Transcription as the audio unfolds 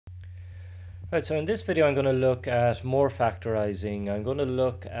Right, so in this video I'm going to look at more factorizing. I'm going to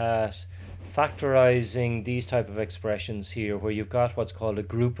look at factorizing these type of expressions here where you've got what's called a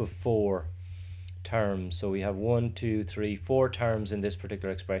group of 4 terms. So we have 1, 2, 3, 4 terms in this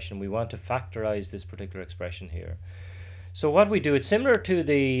particular expression. We want to factorize this particular expression here. So what we do, it's similar to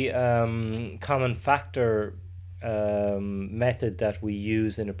the common factor method that we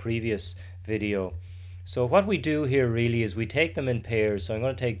used in a previous video. So what we do here really is we take them in pairs. So I'm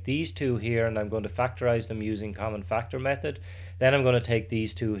going to take these two here and I'm going to factorize them using common factor method. Then I'm going to take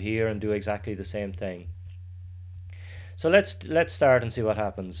these two here and do exactly the same thing. So let's start and see what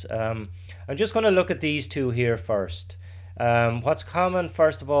happens. I'm just going to look at these two here first. What's common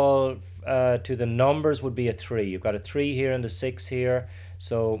first of all to the numbers would be a 3. You've got a 3 here and a 6 here.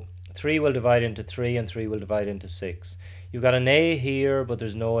 So 3 will divide into 3 and 3 will divide into 6. You've got an A here, but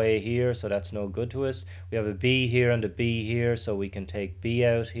there's no A here, so that's no good to us. We have a B here and a B here, so we can take B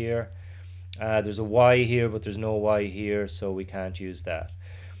out here. There's a Y here, but there's no Y here, so we can't use that.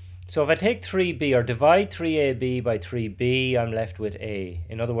 So if I take 3B, or divide 3AB by 3B, I'm left with A.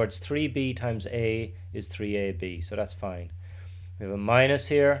 In other words, 3B times A is 3AB, so that's fine. We have a minus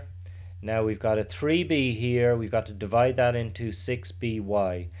here. Now we've got a 3B here. We've got to divide that into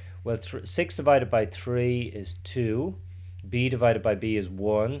 6BY. Well, 6 divided by 3 is 2. B divided by B is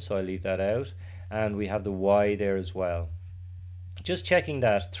 1, so I leave that out. And we have the Y there as well. Just checking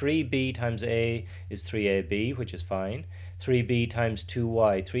that, 3B times A is 3AB, which is fine. 3B times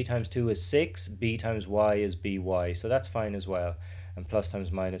 2Y. 3 times 2 is 6. B times Y is BY, so that's fine as well. And plus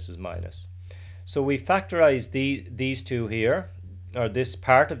times minus is minus. So we factorize these two here, or this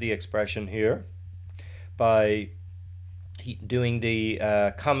part of the expression here, by doing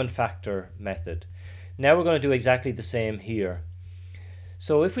the common factor method. Now we're going to do exactly the same here.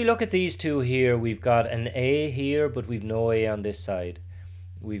 So if we look at these two here, we've got an A here, but we've no A on this side.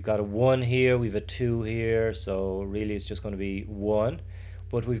 We've got a 1 here, we've a 2 here, so really it's just going to be 1.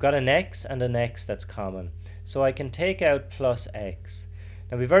 But we've got an X and an X that's common. So I can take out plus X.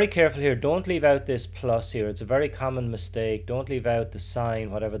 Now be very careful here, don't leave out this plus here. It's a very common mistake. Don't leave out the sign,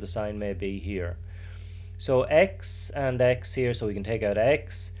 whatever the sign may be here. So X and X here, so we can take out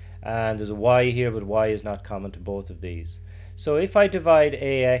X. And there's a Y here, but Y is not common to both of these. So if I divide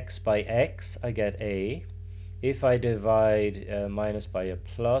AX by X, I get A. If I divide minus by a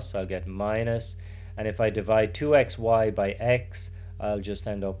plus, I'll get minus. And if I divide 2xy by x, I'll just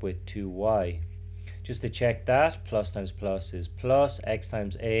end up with 2y. Just to check that, plus times plus is plus, x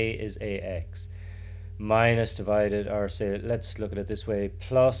times a is ax. Minus divided, or say, let's look at it this way,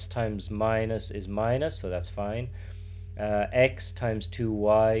 plus times minus is minus, so that's fine. X times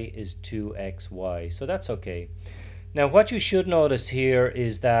 2y is 2xy, so that's okay. Now what you should notice here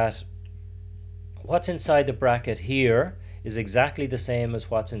is that what's inside the bracket here is exactly the same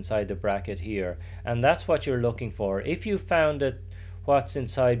as what's inside the bracket here, and that's what you're looking for. If you found that what's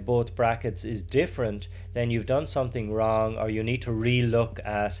inside both brackets is different, then you've done something wrong, or you need to re-look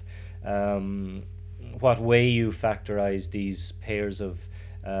at what way you factorize these pairs of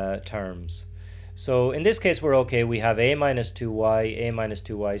terms. So in this case we're okay. We have a minus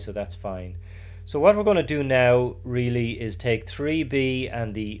 2y, so that's fine. So what we're going to do now really is take 3b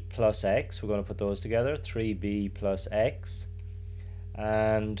and the plus x. We're going to put those together, 3b plus x,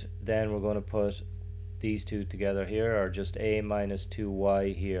 and then we're going to put these two together here, or just a minus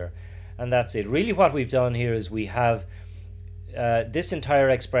 2y here, and that's it. Really what we've done here is we have this entire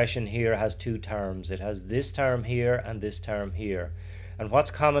expression here has two terms. It has this term here and this term here, and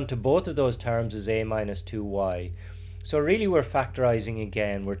what's common to both of those terms is a minus 2y. So really we're factorizing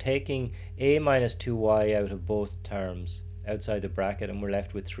again. We're taking a minus 2y out of both terms outside the bracket, and we're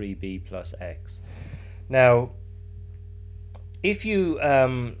left with 3b plus x. Now if you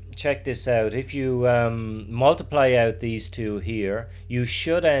check this out, if you multiply out these two here, you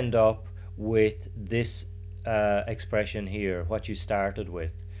should end up with this expression here, what you started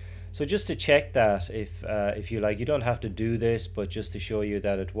with. So just to check that, if you like, you don't have to do this, but just to show you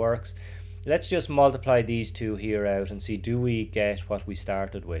that it works, let's just multiply these two here out and see, do we get what we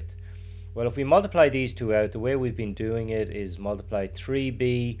started with? Well, if we multiply these two out, the way we've been doing it is multiply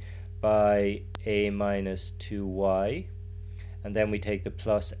 3b by a minus 2y, and then we take the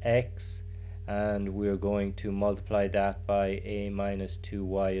plus x, and we're going to multiply that by a minus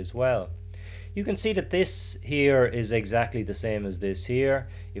 2y as well. You can see that this here is exactly the same as this here.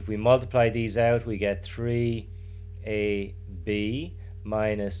 If we multiply these out, we get 3ab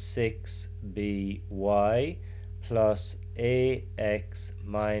minus 6by plus ax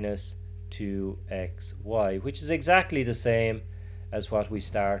minus 2xy, which is exactly the same as what we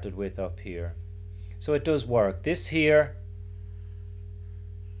started with up here. So it does work. This here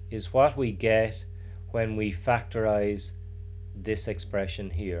is what we get when we factorize this expression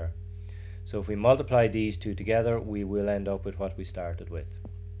here. So if we multiply these two together, we will end up with what we started with.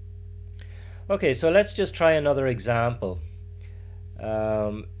 Okay, so let's just try another example.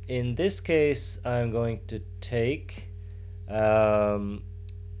 In this case, I'm going to take,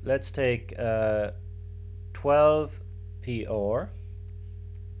 let's take 12PR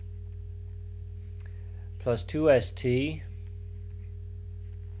plus 2ST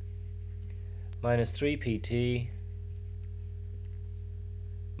minus 3PT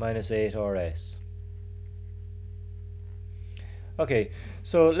minus 8RS. Okay,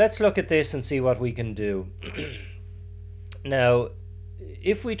 so let's look at this and see what we can do. Now,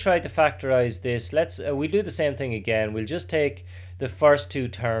 if we try to factorize this, we'll do the same thing again. We'll just take the first two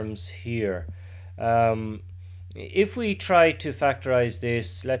terms here. If we try to factorize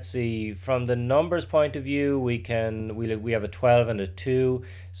this, let's see, from the numbers point of view, we have a 12 and a 2,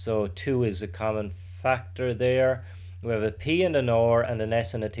 so 2 is a common factor there. We have a P and an R and an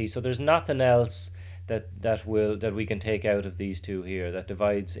S and a T, so there's nothing else that we can take out of these two here that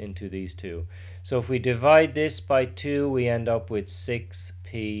divides into these two. So if we divide this by 2, we end up with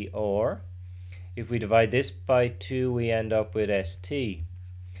 6PR. If we divide this by 2, we end up with ST.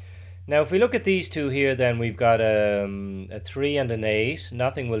 Now if we look at these two here, then we've got a 3 and an 8.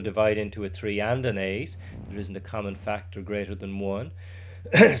 Nothing will divide into a 3 and an 8. There isn't a common factor greater than 1.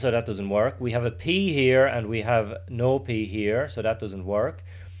 So that doesn't work. We have a P here and we have no P here, so that doesn't work.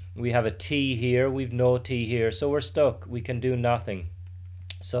 We have a T here, we've no T here, so we're stuck. We can do nothing.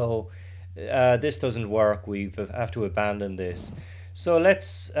 So this doesn't work. We have to abandon this. So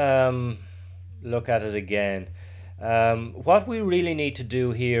let's look at it again. What we really need to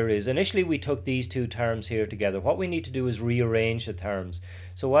do here is, initially we took these two terms here together. What we need to do is rearrange the terms.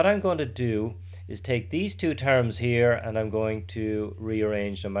 So what I'm going to do is take these two terms here and I'm going to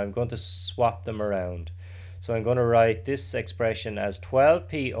rearrange them. I'm going to swap them around. So I'm going to write this expression as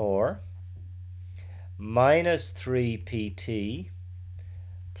 12PR minus 3PT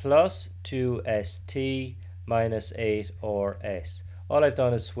plus 2ST minus 8RS. All I've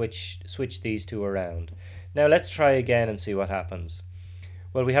done is switch these two around. Now let's try again and see what happens.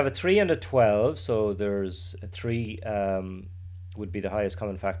 Well, we have a 3 and a 12, so there's a 3 would be the highest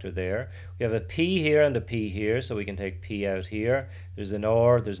common factor there. We have a P here and a P here, so we can take P out here. There's an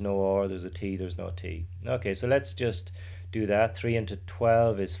R, there's no R, there's a T, there's no T. Okay, so let's just do that. 3 into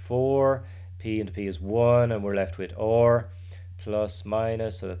 12 is 4, P into P is 1, and we're left with R plus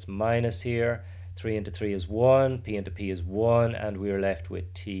minus, so that's minus here. 3 into 3 is 1, P into P is 1, and we're left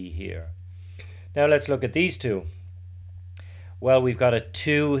with T here. Now let's look at these two. Well, we've got a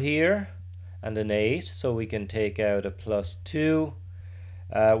 2 here and an 8, so we can take out a plus 2.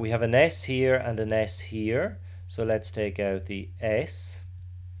 We have an S here and an S here, so let's take out the S.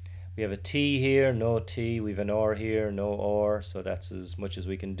 We have a T here, no T. We have an R here, no R, so that's as much as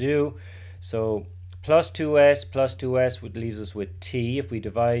we can do. So plus 2S leaves us with T. If we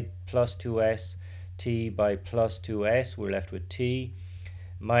divide plus 2S T by plus 2S, we're left with T.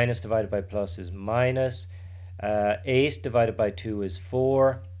 Minus divided by plus is minus. 8 divided by 2 is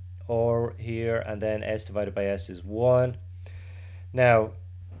 4. Or here, and then S divided by S is 1. Now,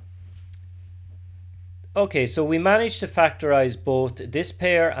 okay, so we managed to factorize both this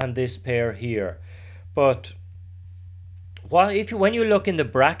pair and this pair here. But when you look in the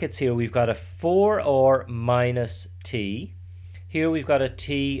brackets here, we've got a 4R minus T. Here we've got a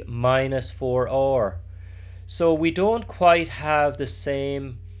T minus 4R. So we don't quite have the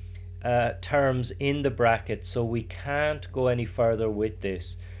same terms in the bracket, so we can't go any further with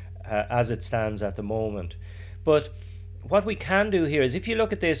this as it stands at the moment. But what we can do here is, if you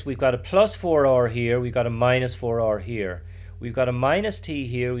look at this, we've got a plus 4R here, we've got a minus 4R here, we've got a minus T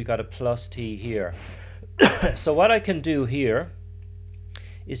here, we've got a plus T here. So what I can do here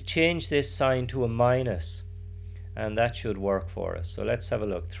is change this sign to a minus, and that should work for us. So let's have a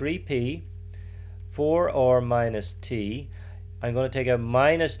look. 3P 4R minus T. I'm going to take a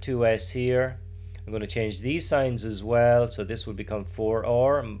minus 2S here. I'm going to change these signs as well, so this will become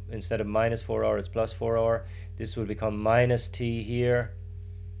 4R. Instead of minus 4R, it's plus 4R. This will become minus T here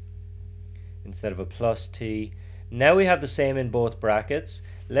instead of a plus T. Now we have the same in both brackets.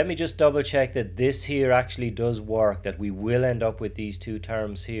 Let me just double check that this here actually does work, that we will end up with these two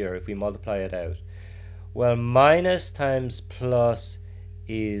terms here if we multiply it out. Well, minus times plus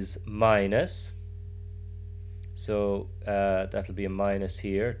is minus, so that'll be a minus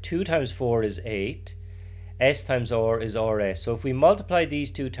here. 2 times 4 is 8. S times R is RS. So if we multiply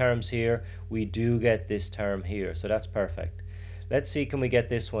these two terms here, we do get this term here. So that's perfect. Let's see, can we get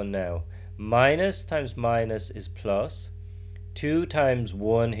this one now? Minus times minus is plus. 2 times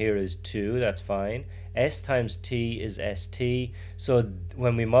 1 here is 2, that's fine. S times t is st, so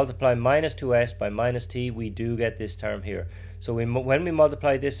when we multiply minus 2s by minus t, we do get this term here. So when we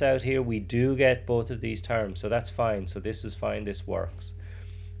multiply this out here, we do get both of these terms, so that's fine. So this is fine, this works.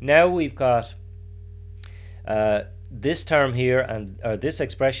 Now we've got this term here, and this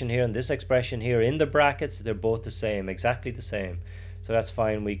expression here and this expression here in the brackets. They're both the same, exactly the same. So that's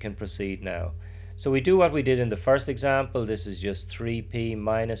fine, we can proceed now. So we do what we did in the first example. This is just 3p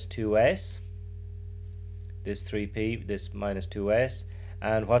minus 2s. This 3p, this minus 2s.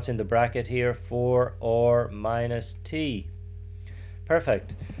 And what's in the bracket here? 4r minus t.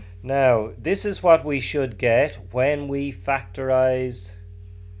 Perfect. Now, this is what we should get when we factorize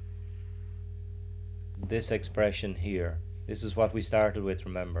this expression here. This is what we started with,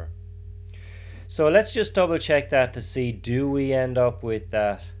 remember. So let's just double check that to see, do we end up with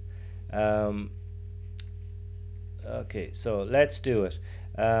that? Okay, so let's do it.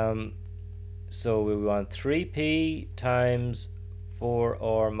 So we want 3p times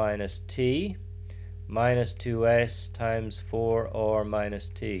 4r minus t minus 2s times 4r minus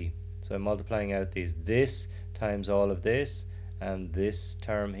t. So I'm multiplying out these. This times all of this, and this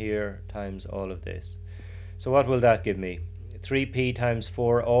term here times all of this. So what will that give me? 3p times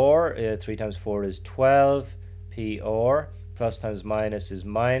 4r, 3 times 4 is 12, pr, plus times minus is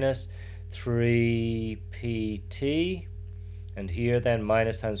minus 3pt, and here then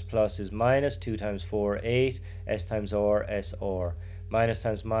minus times plus is minus, 2 times 4, 8, s times r, sr, minus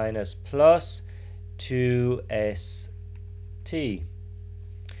times minus plus 2st.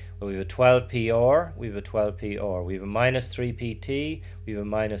 Well, we have a 12pr, we have a 12pr, we have a minus 3pt, we have a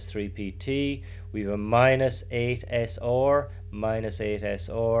minus 3pt, we have a minus 8sr, minus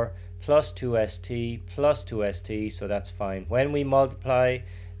 8sr, plus 2st, so that's fine. When we multiply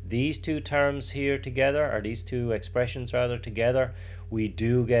these two terms here together, or these two expressions rather together, we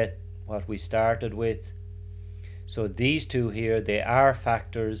do get what we started with. So these two here, they are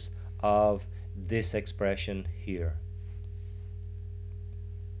factors of this expression here.